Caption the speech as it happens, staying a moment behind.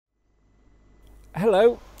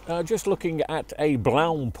Hello, just looking at a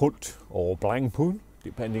Blaupunkt or Blangpun,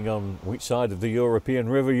 depending on which side of the European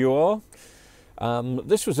river you are.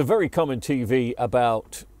 This was a very common TV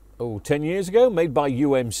about 10 years ago, made by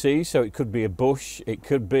UMC, so it could be a Bosch, it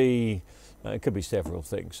could be several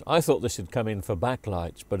things. I thought this had come in for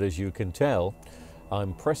backlights, but as you can tell,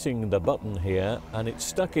 I'm pressing the button here and it's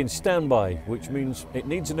stuck in standby, which means it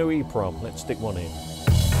needs a new EEPROM. Let's stick one in.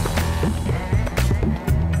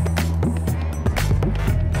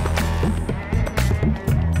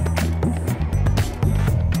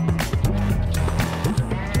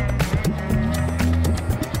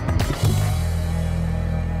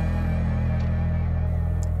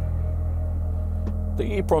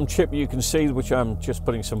 The EEPROM chip you can see, which I'm just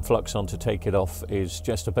putting some flux on to take it off, is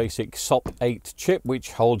just a basic SOP8 chip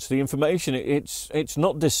which holds the information. It's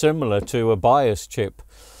not dissimilar to a BIOS chip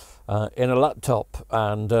in a laptop,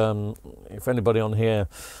 and if anybody on here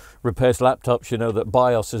repairs laptops, you know that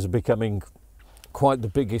BIOS is becoming quite the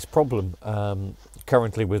biggest problem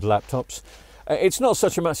currently with laptops. It's not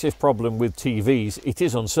such a massive problem with TVs. It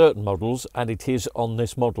is on certain models and it is on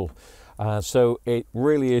this model. So it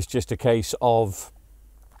really is just a case of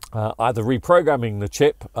either reprogramming the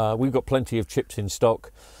chip. We've got plenty of chips in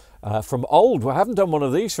stock from old. We haven't done one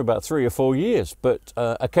of these for about 3 or 4 years, but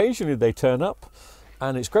occasionally they turn up,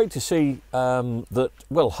 and it's great to see that,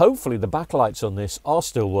 well, hopefully the backlights on this are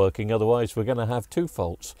still working, otherwise we're going to have 2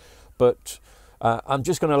 faults. But I'm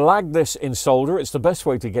just going to lag this in solder. It's the best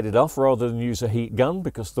way to get it off rather than use a heat gun,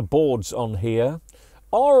 because the boards on here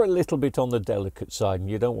are a little bit on the delicate side and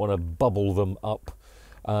you don't want to bubble them up.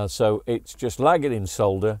 So it's just lag it in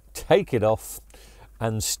solder, take it off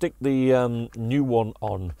and stick the new one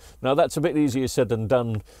on. Now that's a bit easier said than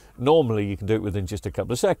done. Normally you can do it within just a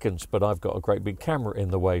couple of seconds, but I've got a great big camera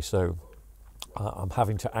in the way, so I'm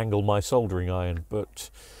having to angle my soldering iron.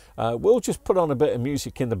 But we'll just put on a bit of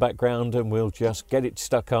music in the background and we'll just get it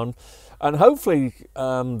stuck on, and hopefully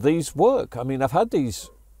these work. I mean, I've had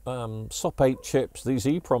these SOP8 chips, these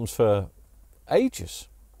EEPROMs, for ages.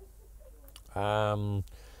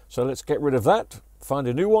 So let's get rid of that, find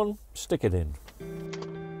a new one, stick it in.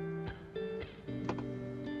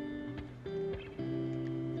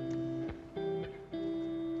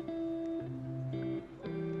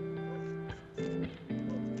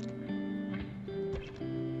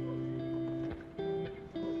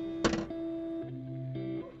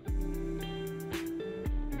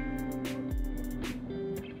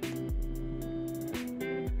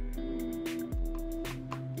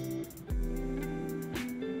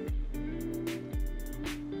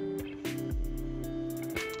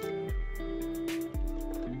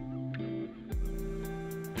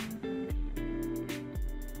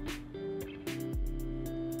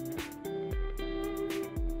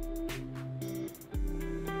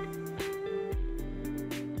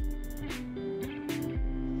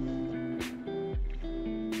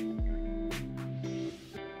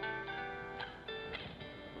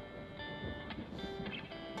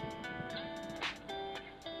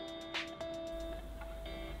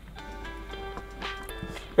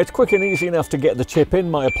 It's quick and easy enough to get the chip in.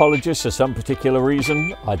 My apologies, for some particular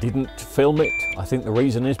reason I didn't film it. I think the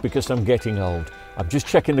reason is because I'm getting old. I'm just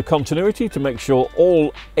checking the continuity to make sure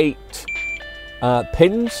all 8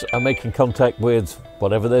 pins are making contact with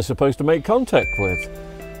whatever they're supposed to make contact with,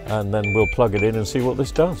 and then we'll plug it in and see what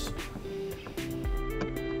this does.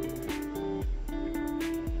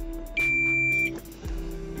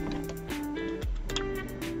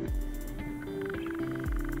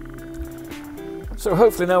 So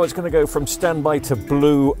hopefully now it's going to go from standby to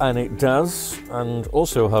blue, and it does, and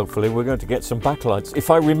also hopefully we're going to get some backlights.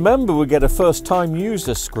 If I remember, we get a first time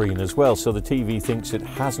user screen as well, so the TV thinks it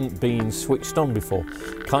hasn't been switched on before,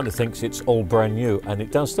 kind of thinks it's all brand new, and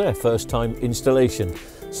it does there, first time installation.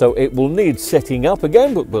 So it will need setting up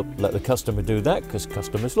again, but we'll let the customer do that because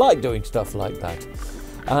customers like doing stuff like that.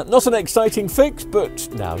 Not an exciting fix, but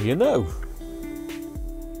now you know.